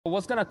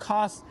What's going to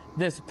cause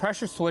this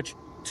pressure switch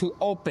to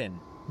open?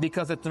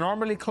 Because it's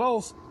normally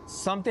closed,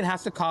 something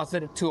has to cause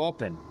it to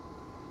open.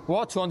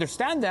 Well, to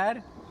understand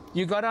that,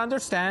 you got to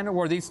understand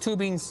where these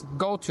tubings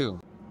go to.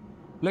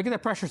 Look at the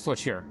pressure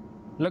switch here.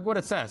 Look what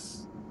it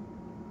says.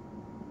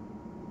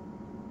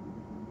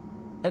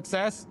 It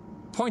says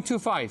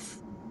 0.25.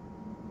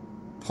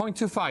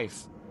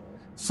 0.25.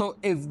 So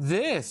if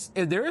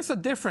there is a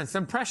difference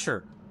in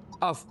pressure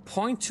of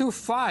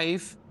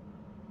 0.25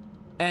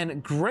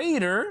 and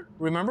greater,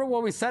 remember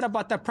what we said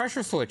about that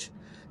pressure switch.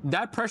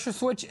 That pressure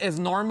switch is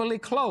normally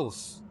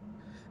closed.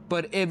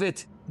 But if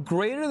it's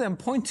greater than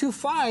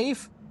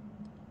 0.25,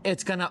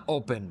 it's gonna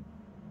open,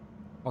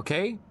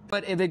 okay?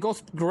 But if it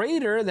goes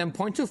greater than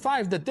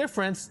 0.25, the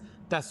difference,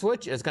 that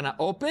switch is gonna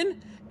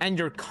open and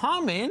your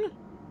common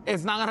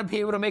is not gonna be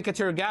able to make it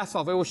to your gas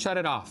valve. It will shut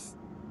it off,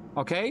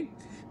 okay?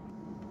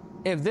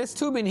 If this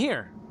tube in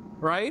here,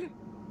 right?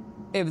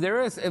 If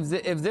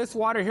this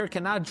water here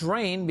cannot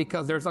drain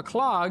because there's a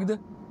clogged,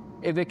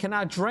 if it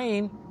cannot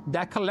drain,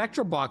 that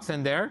collector box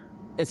in there,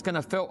 it's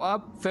gonna fill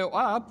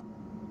up,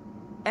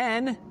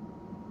 and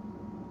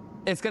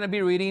it's gonna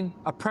be reading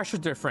a pressure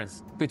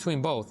difference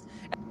between both.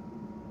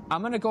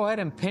 I'm gonna go ahead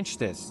and pinch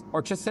this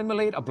or just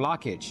simulate a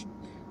blockage.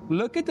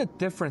 Look at the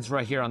difference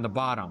right here on the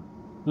bottom.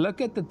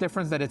 Look at the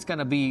difference that it's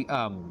gonna be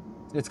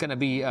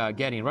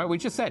getting, right? We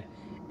just said,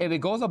 if it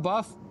goes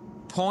above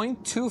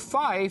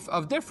 0.25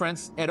 of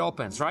difference, it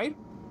opens, right?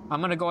 I'm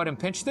gonna go ahead and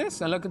pinch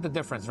this and look at the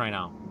difference right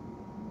now.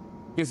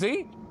 You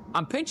see,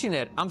 I'm pinching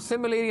it. I'm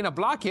simulating a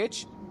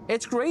blockage.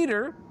 It's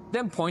greater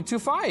than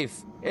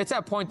 0.25. It's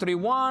at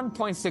 0.31,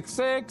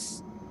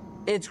 0.66.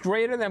 It's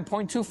greater than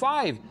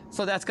 0.25.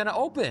 So that's gonna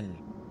open.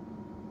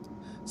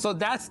 So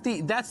that's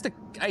the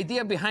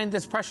idea behind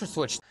this pressure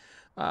switch.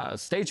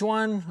 Stage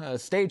 1,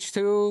 stage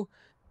 2,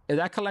 if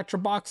that collector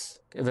box,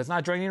 if it's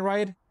not draining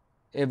right,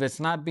 if it's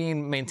not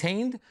being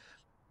maintained,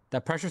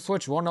 that pressure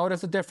switch will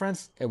notice a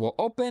difference. It will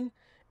open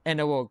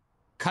and it will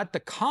cut the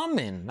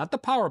common, not the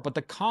power, but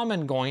the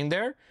common going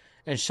there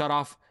and shut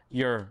off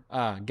your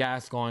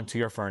gas going to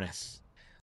your furnace.